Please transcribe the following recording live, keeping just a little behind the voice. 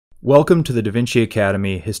Welcome to the Da Vinci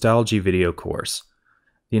Academy Histology video course.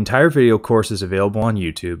 The entire video course is available on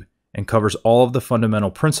YouTube and covers all of the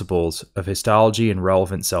fundamental principles of histology and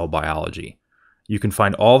relevant cell biology. You can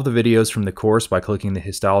find all of the videos from the course by clicking the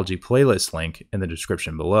histology playlist link in the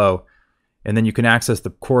description below, and then you can access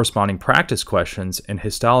the corresponding practice questions and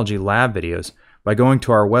histology lab videos by going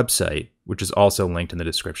to our website, which is also linked in the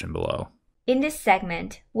description below. In this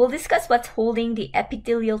segment, we'll discuss what's holding the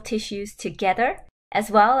epithelial tissues together, as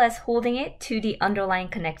well as holding it to the underlying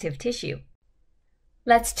connective tissue.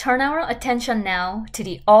 Let's turn our attention now to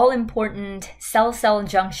the all-important cell-cell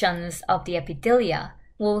junctions of the epithelia.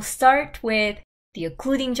 We'll start with the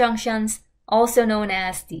occluding junctions, also known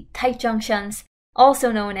as the tight junctions, also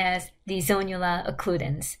known as the zonula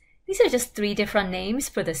occludens. These are just three different names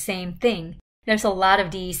for the same thing. There's a lot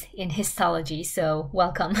of these in histology, so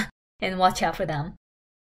welcome and watch out for them.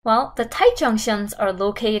 Well, the tight junctions are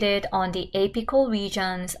located on the apical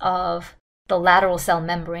regions of the lateral cell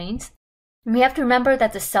membranes. And we have to remember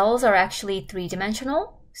that the cells are actually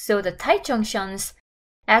three-dimensional, so the tight junctions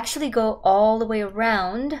actually go all the way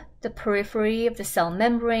around the periphery of the cell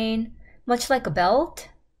membrane, much like a belt,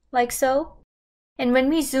 like so. And when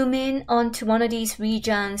we zoom in onto one of these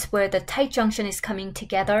regions where the tight junction is coming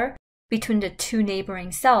together between the two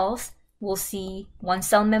neighboring cells, we'll see one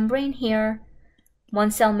cell membrane here, one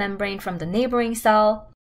cell membrane from the neighboring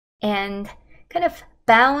cell, and kind of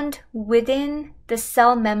bound within the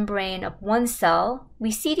cell membrane of one cell, we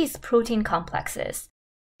see these protein complexes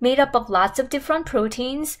made up of lots of different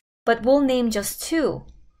proteins, but we'll name just two.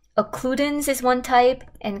 Occludens is one type,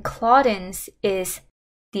 and claudins is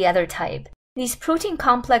the other type. These protein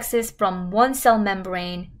complexes from one cell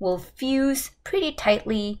membrane will fuse pretty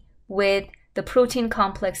tightly with the protein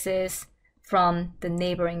complexes from the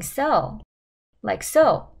neighboring cell, like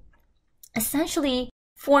so, essentially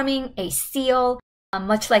forming a seal,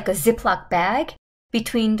 much like a Ziploc bag,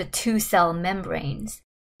 between the two cell membranes.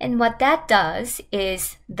 And what that does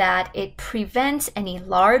is that it prevents any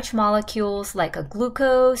large molecules like a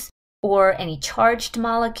glucose or any charged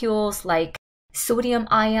molecules like sodium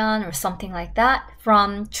ion or something like that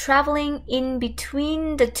from traveling in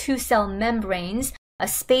between the two cell membranes, a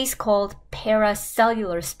space called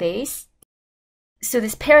paracellular space. So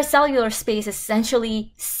this paracellular space is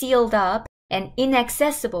essentially sealed up and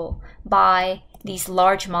inaccessible by these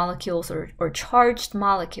large molecules or charged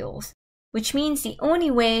molecules, which means the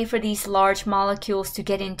only way for these large molecules to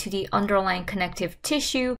get into the underlying connective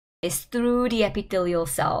tissue is through the epithelial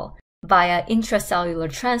cell via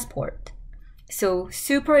intracellular transport. So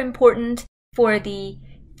super important for the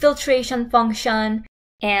filtration function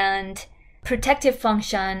and protective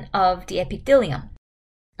function of the epithelium.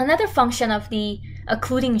 Another function of the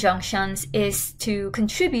occluding junctions is to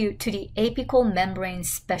contribute to the apical membrane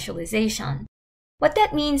specialization. What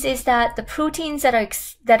that means is that the proteins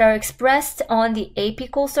that are expressed on the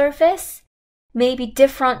apical surface may be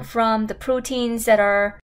different from the proteins that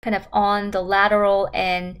are kind of on the lateral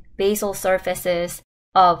and basal surfaces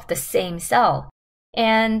of the same cell.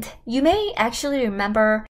 And you may actually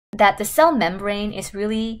remember that the cell membrane is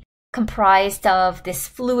really comprised of this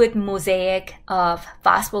fluid mosaic of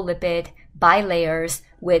phospholipid bilayers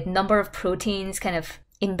with number of proteins kind of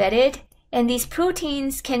embedded. And these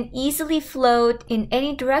proteins can easily float in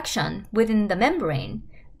any direction within the membrane.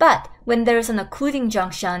 But when there's an occluding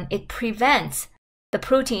junction, it prevents the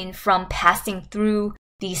protein from passing through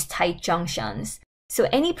these tight junctions. So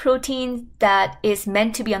any protein that is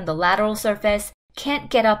meant to be on the lateral surface can't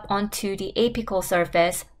get up onto the apical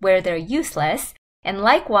surface where they're useless. And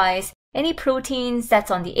likewise, any proteins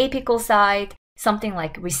that's on the apical side, something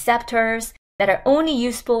like receptors that are only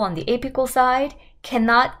useful on the apical side,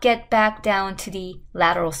 cannot get back down to the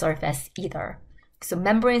lateral surface either. So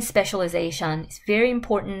membrane specialization is very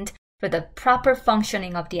important for the proper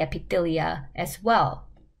functioning of the epithelia as well.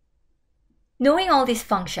 Knowing all these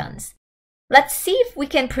functions, let's see if we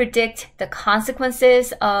can predict the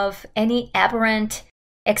consequences of any aberrant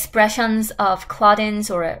expressions of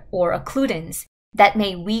claudins or occludens that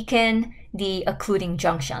may weaken the occluding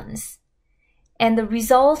junctions. And the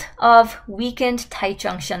result of weakened tight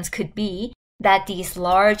junctions could be that these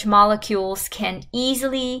large molecules can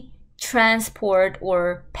easily transport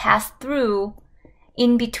or pass through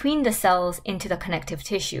in between the cells into the connective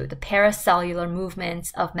tissue. The paracellular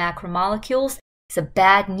movements of macromolecules is a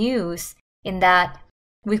bad news in that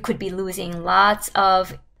we could be losing lots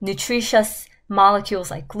of nutritious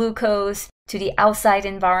molecules like glucose to the outside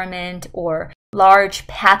environment, or large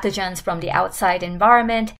pathogens from the outside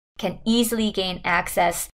environment can easily gain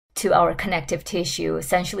access to our connective tissue,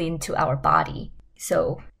 essentially into our body.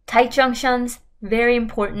 So tight junctions, very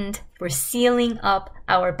important for sealing up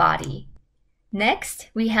our body. Next,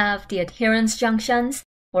 we have the adherens junctions,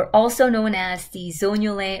 or also known as the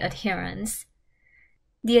zonule adherens.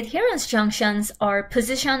 The adherens junctions are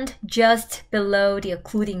positioned just below the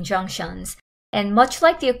occluding junctions, and much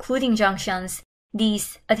like the occluding junctions,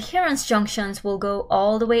 these adherens junctions will go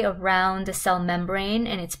all the way around the cell membrane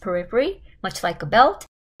and its periphery, much like a belt,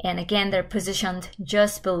 and again, they're positioned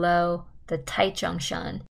just below the tight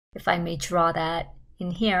junction, if I may draw that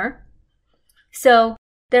in here. So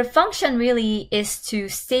their function really is to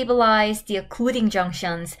stabilize the occluding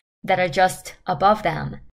junctions that are just above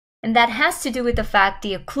them. And that has to do with the fact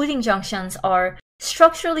the occluding junctions are,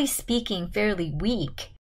 structurally speaking, fairly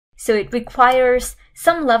weak. So it requires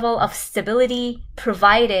some level of stability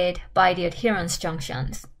provided by the adherens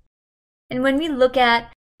junctions. And when we look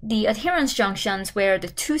at the adherens junctions where the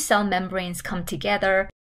two cell membranes come together,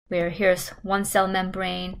 where here's one cell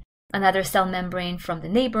membrane, another cell membrane from the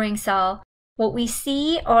neighboring cell, what we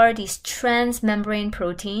see are these transmembrane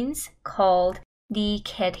proteins called the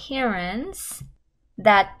cadherens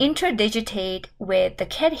that interdigitate with the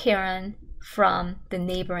cadherin from the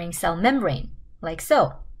neighboring cell membrane, like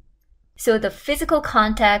so. So the physical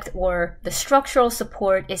contact or the structural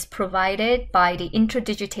support is provided by the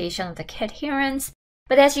interdigitation of the cadherens,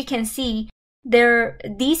 but as you can see,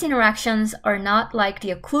 these interactions are not like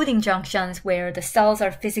the occluding junctions where the cells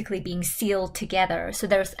are physically being sealed together. So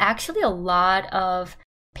there's actually a lot of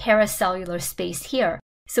paracellular space here.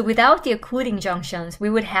 So without the occluding junctions, we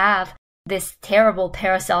would have this terrible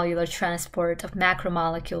paracellular transport of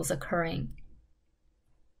macromolecules occurring.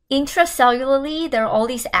 Intracellularly, there are all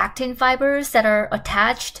these actin fibers that are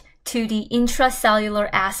attached to the intracellular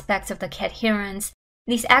aspects of the cadherens.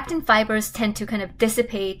 These actin fibers tend to kind of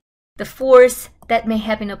dissipate the force that may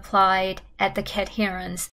have been applied at the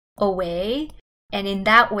cadherens away, and in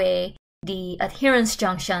that way, the adherens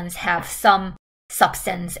junctions have some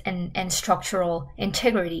substance and structural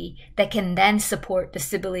integrity that can then support the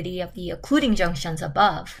stability of the occluding junctions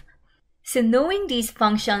above. So knowing these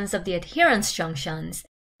functions of the adherens junctions,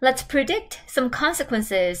 let's predict some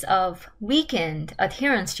consequences of weakened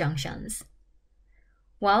adherens junctions.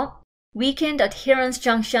 Well, weakened adherens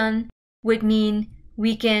junction would mean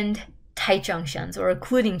weakened tight junctions or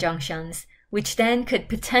occluding junctions, which then could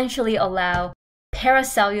potentially allow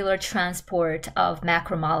paracellular transport of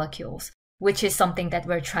macromolecules, which is something that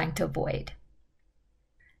we're trying to avoid.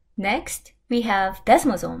 Next, we have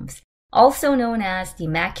desmosomes, also known as the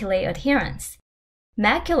maculae adherens.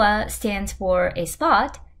 Macula stands for a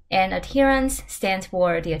spot, and adherens stands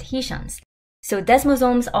for the adhesions. So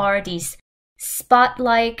desmosomes are these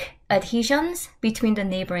spot-like adhesions between the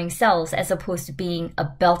neighboring cells as opposed to being a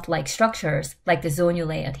belt-like structures like the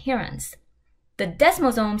zonule adherens. The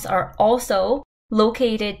desmosomes are also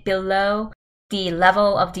located below the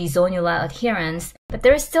level of the zonula adherens, but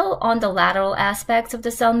they're still on the lateral aspects of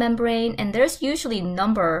the cell membrane, and there's usually a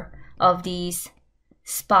number of these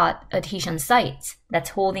spot adhesion sites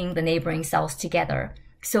that's holding the neighboring cells together.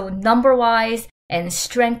 So number-wise and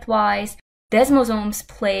strength-wise, desmosomes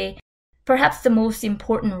play perhaps the most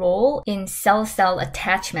important role in cell-cell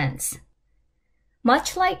attachments.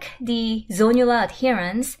 Much like the zonula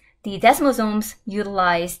adherens, the desmosomes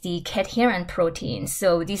utilize the cadherin proteins.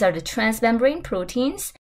 So these are the transmembrane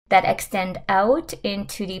proteins that extend out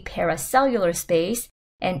into the paracellular space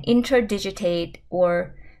and interdigitate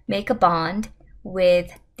or make a bond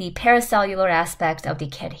with the paracellular aspect of the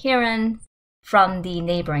cadherin from the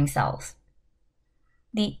neighboring cells.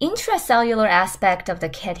 The intracellular aspect of the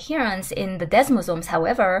cadherens in the desmosomes,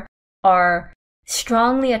 however, are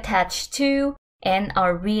strongly attached to and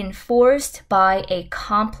are reinforced by a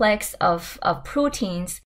complex of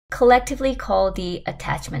proteins collectively called the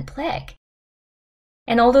attachment plaque.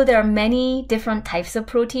 And although there are many different types of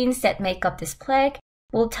proteins that make up this plaque,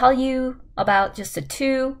 we'll tell you about just the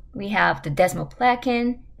two. We have the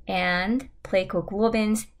desmoplakin, and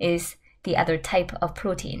placoglobins is the other type of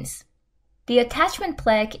proteins. The attachment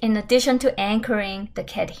plaque, in addition to anchoring the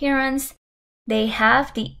cadherens, they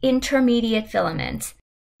have the intermediate filaments,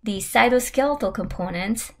 the cytoskeletal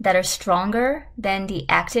components that are stronger than the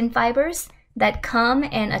actin fibers that come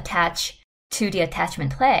and attach to the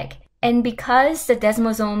attachment plaque. And because the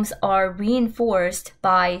desmosomes are reinforced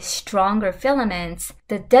by stronger filaments,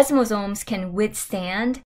 the desmosomes can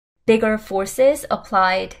withstand bigger forces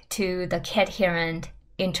applied to the cadherin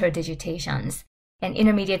interdigitations. And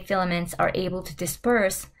intermediate filaments are able to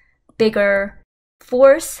disperse bigger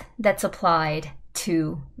force that's applied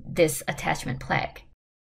to this attachment plaque.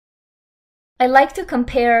 I like to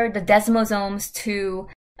compare the desmosomes to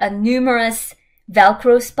numerous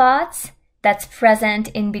Velcro spots that's present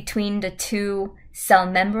in between the two cell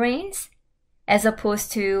membranes, as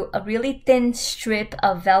opposed to a really thin strip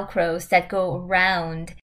of velcros that go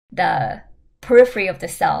around the periphery of the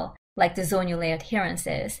cell, like the zonule adherens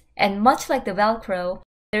is. And much like the velcro,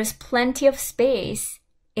 there's plenty of space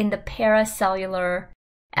in the paracellular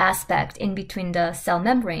aspect in between the cell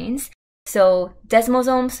membranes. So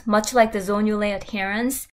desmosomes, much like the zonule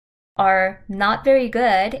adherens, are not very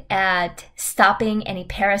good at stopping any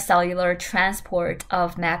paracellular transport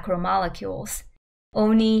of macromolecules.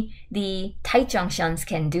 Only the tight junctions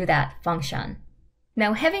can do that function.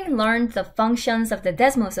 Now, having learned the functions of the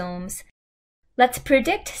desmosomes, let's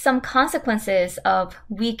predict some consequences of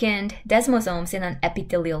weakened desmosomes in an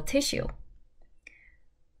epithelial tissue.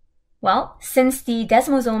 Well, since the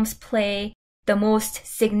desmosomes play the most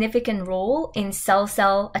significant role in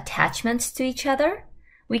cell-cell attachments to each other,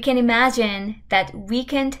 we can imagine that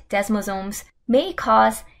weakened desmosomes may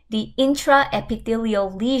cause the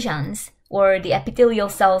intraepithelial lesions, or the epithelial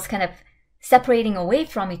cells kind of separating away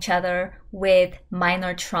from each other with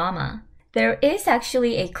minor trauma. There is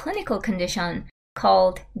actually a clinical condition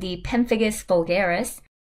called the pemphigus vulgaris.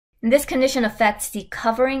 And this condition affects the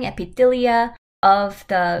covering epithelia of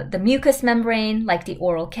the mucous membrane, like the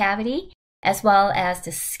oral cavity, as well as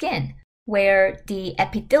the skin, where the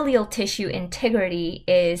epithelial tissue integrity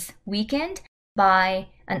is weakened by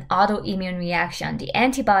an autoimmune reaction. The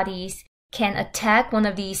antibodies can attack one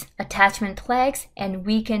of these attachment plaques and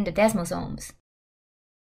weaken the desmosomes.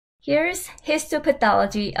 Here's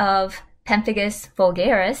histopathology of pemphigus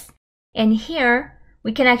vulgaris, and here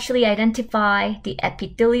we can actually identify the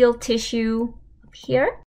epithelial tissue up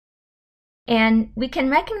here. And we can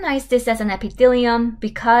recognize this as an epithelium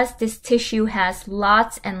because this tissue has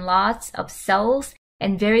lots and lots of cells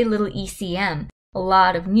and very little ECM, a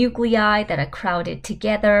lot of nuclei that are crowded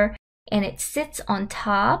together, and it sits on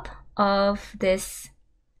top of this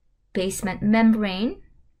basement membrane.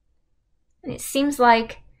 And it seems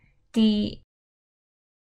like the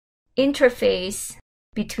interface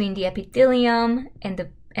between the epithelium and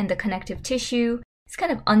the connective tissue is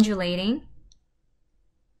kind of undulating,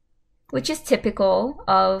 which is typical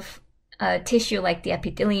of a tissue like the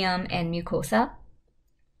epithelium and mucosa.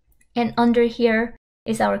 And under here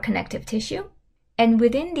is our connective tissue. And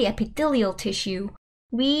within the epithelial tissue,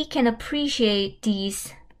 we can appreciate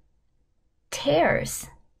these tears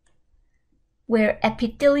where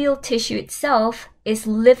epithelial tissue itself is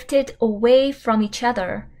lifted away from each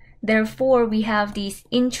other. Therefore, we have these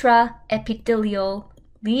intraepithelial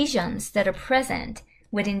lesions that are present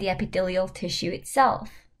within the epithelial tissue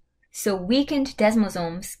itself. So weakened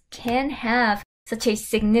desmosomes can have such a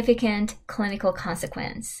significant clinical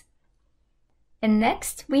consequence. And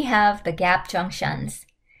next, we have the gap junctions.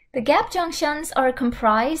 The gap junctions are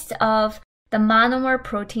comprised of the monomer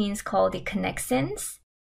proteins called the connexins.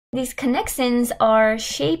 These connexins are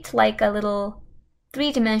shaped like a little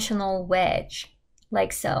three-dimensional wedge,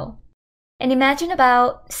 like so. And imagine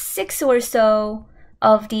about 6 or so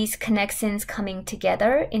of these connexins coming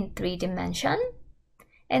together in 3 dimensions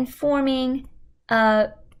and forming a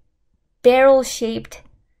barrel-shaped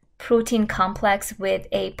protein complex with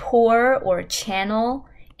a pore or channel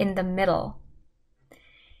in the middle.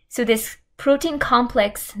 So this protein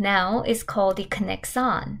complex now is called the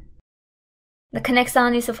connexon. The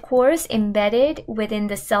connexon is, of course, embedded within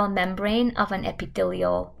the cell membrane of an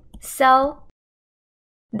epithelial cell.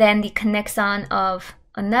 Then the connexon of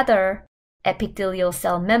another epithelial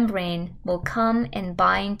cell membrane will come and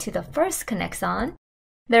bind to the first connexon.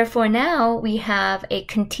 Therefore, now we have a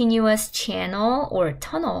continuous channel or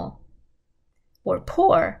tunnel or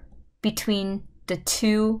pore between the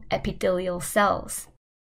 2 epithelial cells.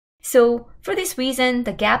 So for this reason,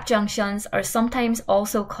 the gap junctions are sometimes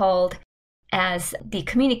also called as the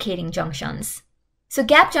communicating junctions. So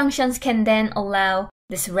gap junctions can then allow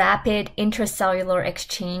this rapid intracellular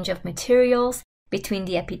exchange of materials between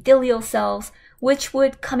the epithelial cells, which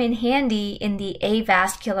would come in handy in the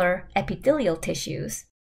avascular epithelial tissues.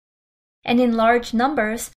 And in large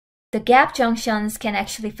numbers, the gap junctions can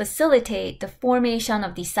actually facilitate the formation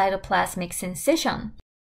of the cytoplasmic syncytium,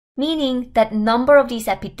 meaning that number of these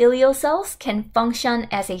epithelial cells can function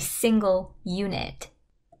as a single unit.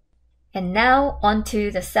 And now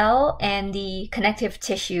onto the cell and the connective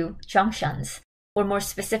tissue junctions, or more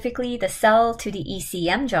specifically, the cell to the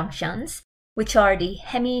ECM junctions, which are the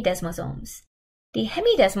hemidesmosomes. The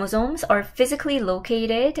hemidesmosomes are physically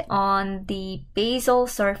located on the basal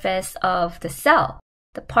surface of the cell,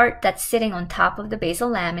 the part that's sitting on top of the basal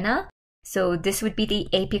lamina. So this would be the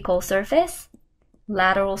apical surface,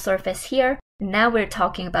 lateral surface here. Now we're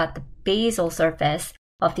talking about the basal surface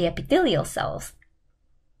of the epithelial cells.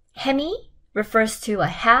 Hemi refers to a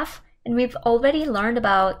half, and we've already learned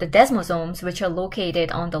about the desmosomes, which are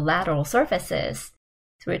located on the lateral surfaces.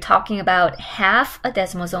 So we're talking about half a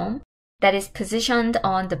desmosome that is positioned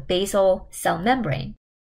on the basal cell membrane.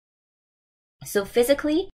 So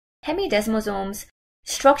physically, hemidesmosomes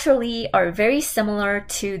structurally are very similar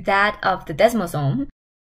to that of the desmosome,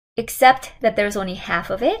 except that there's only half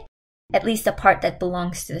of it, at least the part that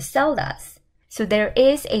belongs to the cell does. So there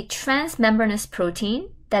is a transmembranous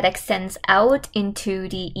protein that extends out into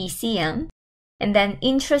the ECM, and then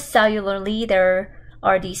intracellularly there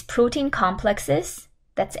are these protein complexes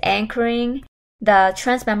that's anchoring the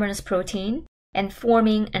transmembranous protein and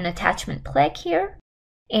forming an attachment plaque here.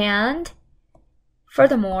 And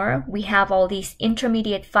furthermore, we have all these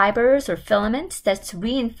intermediate fibers or filaments that's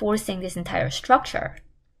reinforcing this entire structure.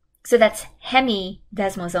 So that's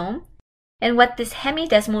hemidesmosome. And what this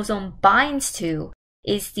hemidesmosome binds to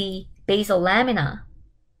is the basal lamina,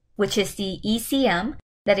 which is the ECM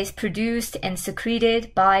that is produced and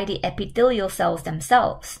secreted by the epithelial cells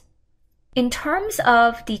themselves. In terms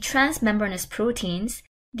of the transmembranous proteins,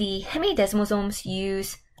 the hemidesmosomes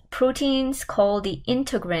use proteins called the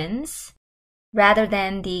integrins rather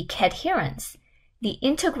than the adherens. The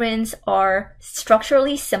integrins are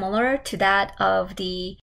structurally similar to that of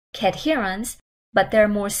the adherens, but they're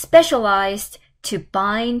more specialized to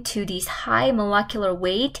bind to these high molecular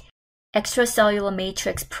weight extracellular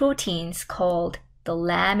matrix proteins called the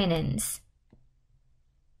laminins,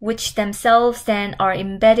 which themselves then are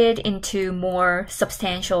embedded into more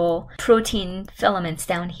substantial protein filaments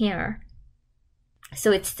down here.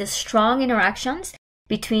 So it's the strong interactions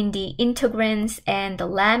between the integrins and the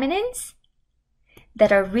laminins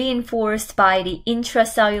that are reinforced by the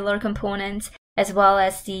intracellular components as well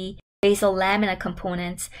as the basal lamina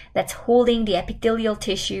components that's holding the epithelial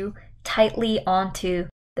tissue tightly onto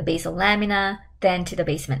the basal lamina, then to the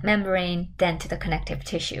basement membrane, then to the connective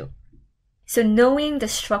tissue. So knowing the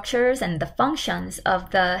structures and the functions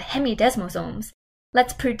of the hemidesmosomes,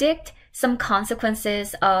 let's predict some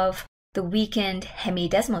consequences of the weakened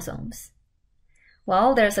hemidesmosomes.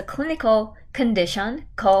 Well, there's a clinical condition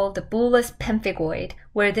called the bullous pemphigoid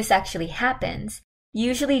where this actually happens,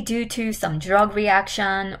 usually due to some drug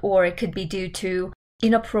reaction, or it could be due to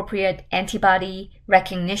inappropriate antibody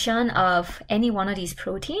recognition of any one of these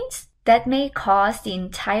proteins that may cause the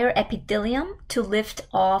entire epithelium to lift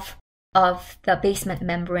off of the basement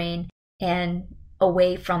membrane and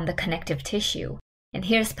away from the connective tissue. And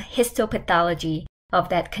here's histopathology of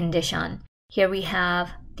that condition. Here we have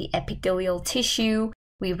the epithelial tissue.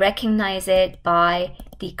 We recognize it by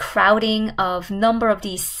the crowding of number of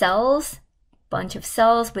these cells, bunch of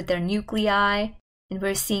cells with their nuclei, and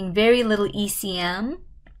we're seeing very little ECM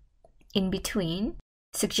in between,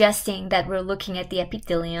 suggesting that we're looking at the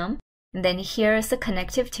epithelium. And then here's the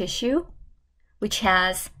connective tissue, which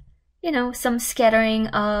has, some scattering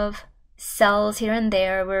of cells here and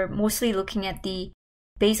there. We're mostly looking at the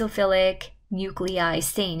basophilic nuclei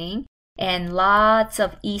staining and lots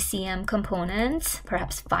of ECM components,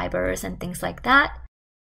 perhaps fibers and things like that.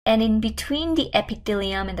 And in between the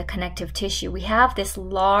epithelium and the connective tissue, we have this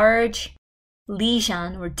large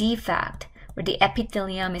lesion or defect where the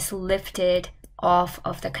epithelium is lifted off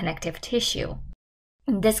of the connective tissue.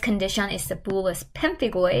 And this condition is the bullous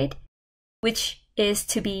pemphigoid, which is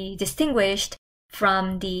to be distinguished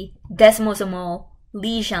from the desmosomal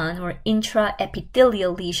lesion or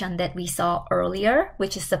intraepithelial lesion that we saw earlier,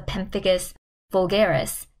 which is the pemphigus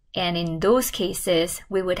vulgaris. And in those cases,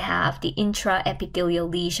 we would have the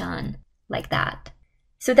intraepithelial lesion like that.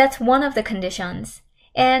 So that's one of the conditions.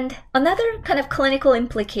 And another kind of clinical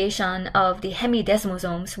implication of the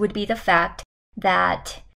hemidesmosomes would be the fact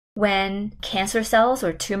that when cancer cells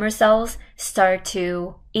or tumor cells start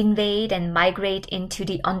to invade and migrate into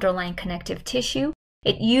the underlying connective tissue,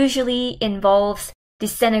 it usually involves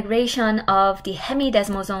disintegration of the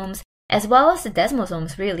hemidesmosomes as well as the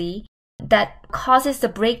desmosomes, really, that causes the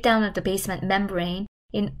breakdown of the basement membrane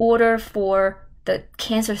in order for the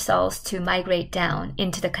cancer cells to migrate down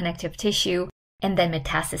into the connective tissue and then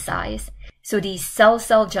metastasize. So these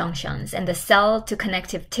cell-cell junctions and the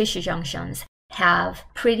cell-to-connective tissue junctions have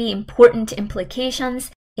pretty important implications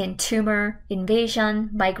in tumor invasion,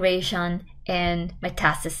 migration, and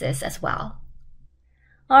metastasis as well.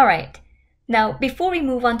 All right, now before we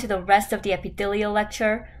move on to the rest of the epithelial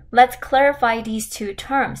lecture, let's clarify these two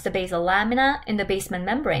terms, the basal lamina and the basement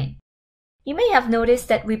membrane. You may have noticed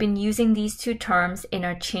that we've been using these two terms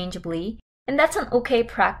interchangeably, and that's an okay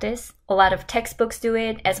practice. A lot of textbooks do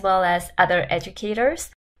it, as well as other educators,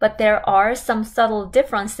 but there are some subtle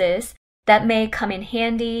differences that may come in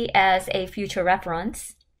handy as a future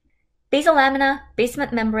reference. Basal lamina,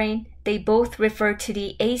 basement membrane, they both refer to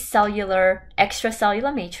the acellular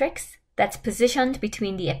extracellular matrix that's positioned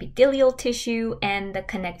between the epithelial tissue and the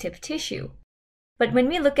connective tissue. But when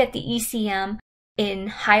we look at the ECM in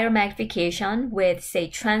higher magnification with, say,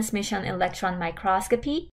 transmission electron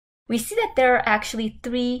microscopy, we see that there are actually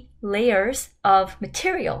 3 layers of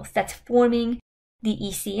materials that's forming the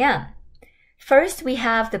ECM. First, we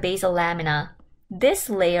have the basal lamina. This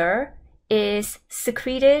layer is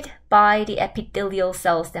secreted by the epithelial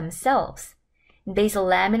cells themselves. In basal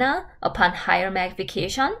lamina, upon higher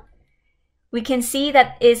magnification, we can see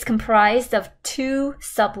that it is comprised of 2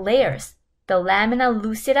 sublayers, the lamina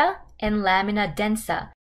lucida and lamina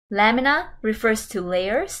densa. Lamina refers to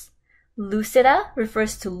layers, lucida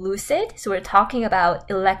refers to lucid, so we're talking about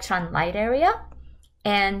electron light area,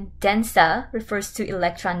 and densa refers to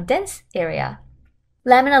electron dense area.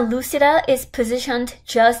 Lamina lucida is positioned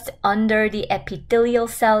just under the epithelial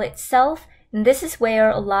cell itself, and this is where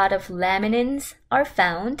a lot of laminins are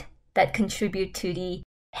found that contribute to the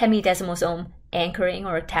hemidesmosome anchoring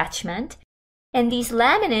or attachment. And these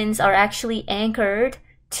laminins are actually anchored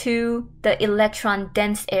to the electron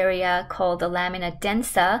dense area called the lamina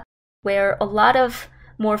densa, where a lot of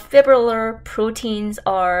more fibrillar proteins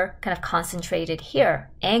are kind of concentrated here,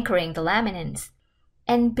 anchoring the laminins.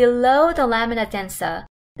 And below the lamina densa,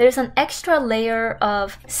 there's an extra layer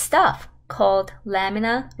of stuff called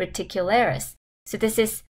lamina reticularis. So this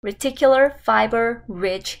is reticular fiber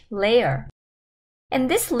rich layer. And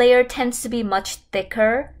this layer tends to be much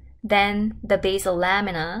thicker than the basal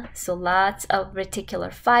lamina, so lots of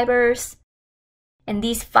reticular fibers. And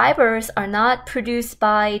these fibers are not produced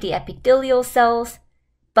by the epithelial cells,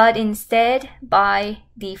 but instead by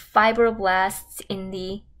the fibroblasts in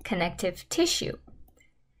the connective tissue.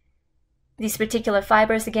 These reticular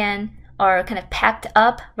fibers, again, are kind of packed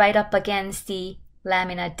up right up against the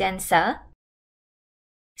lamina densa.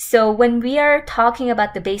 So when we are talking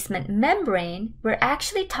about the basement membrane, we're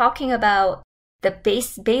actually talking about the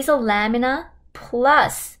basal lamina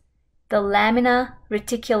plus the lamina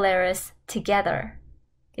reticularis together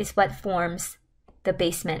is what forms the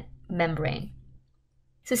basement membrane.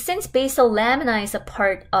 So since basal lamina is a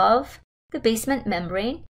part of the basement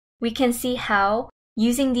membrane, we can see how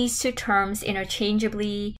using these 2 terms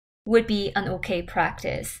interchangeably would be an okay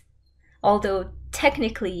practice. Although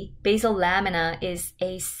technically, basal lamina is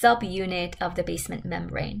a subunit of the basement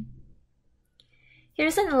membrane.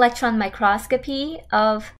 Here's an electron microscopy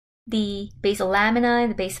of the basal lamina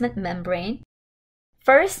and the basement membrane.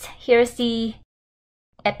 First, here's the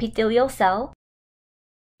epithelial cell.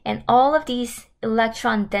 And all of these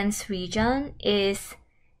electron-dense region is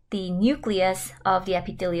the nucleus of the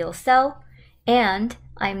epithelial cell. And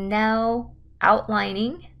I'm now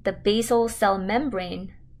outlining the basal cell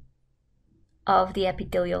membrane of the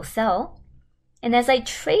epithelial cell. And as I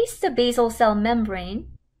trace the basal cell membrane,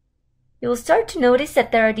 you'll start to notice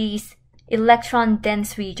that there are these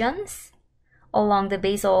electron-dense regions along the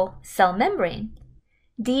basal cell membrane.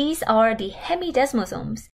 These are the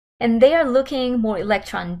hemidesmosomes, and they are looking more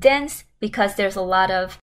electron-dense because there's a lot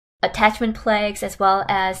of attachment plaques as well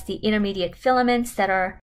as the intermediate filaments that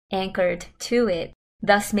are anchored to it,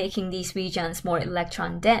 thus making these regions more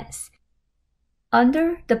electron-dense.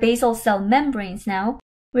 Under the basal cell membranes now,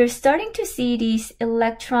 we're starting to see these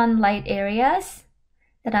electron light areas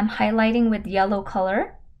that I'm highlighting with yellow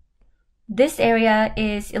color. This area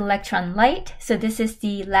is electron light, so this is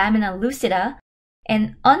the lamina lucida.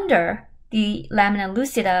 And under the lamina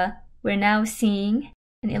lucida, we're now seeing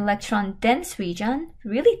an electron dense region,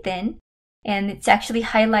 really thin, and it's actually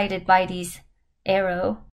highlighted by these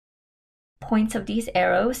points of these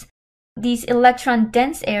arrows. These electron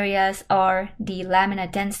dense areas are the lamina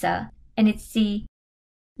densa, and it's the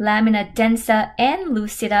lamina densa and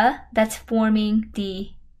lucida that's forming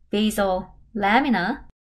the basal lamina.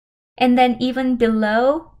 And then even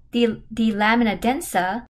below the lamina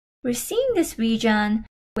densa, we're seeing this region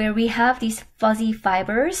where we have these fuzzy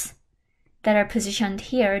fibers that are positioned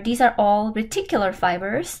here. These are all reticular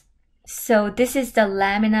fibers. So this is the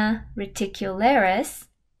lamina reticularis,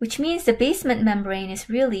 which means the basement membrane is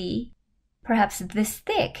really perhaps this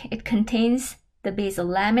thick. It contains the basal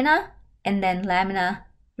lamina and then lamina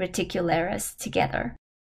reticularis together.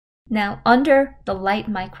 Now, under the light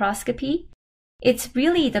microscopy, it's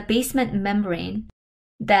really the basement membrane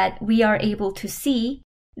that we are able to see,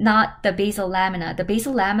 not the basal lamina. The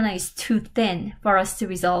basal lamina is too thin for us to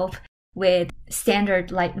resolve with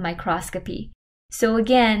standard light microscopy. So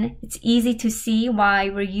again, it's easy to see why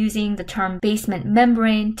we're using the term basement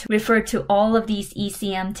membrane to refer to all of these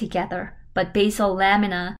ECM together. But basal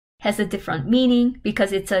lamina has a different meaning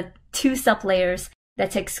because it's a 2 sublayers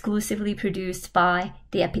that's exclusively produced by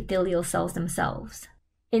the epithelial cells themselves.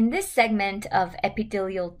 In this segment of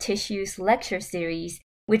Epithelial Tissues lecture series,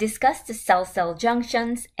 we discussed the cell-cell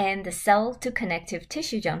junctions and the cell-to-connective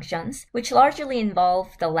tissue junctions, which largely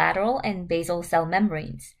involve the lateral and basal cell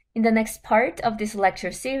membranes. In the next part of this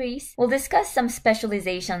lecture series, we'll discuss some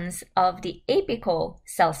specializations of the apical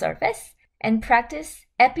cell surface and practice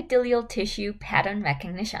epithelial tissue pattern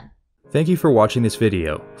recognition. Thank you for watching this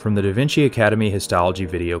video from the Da Vinci Academy Histology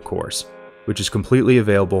video course, which is completely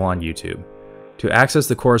available on YouTube. To access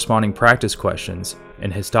the corresponding practice questions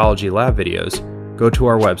and histology lab videos, go to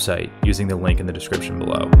our website using the link in the description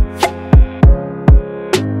below.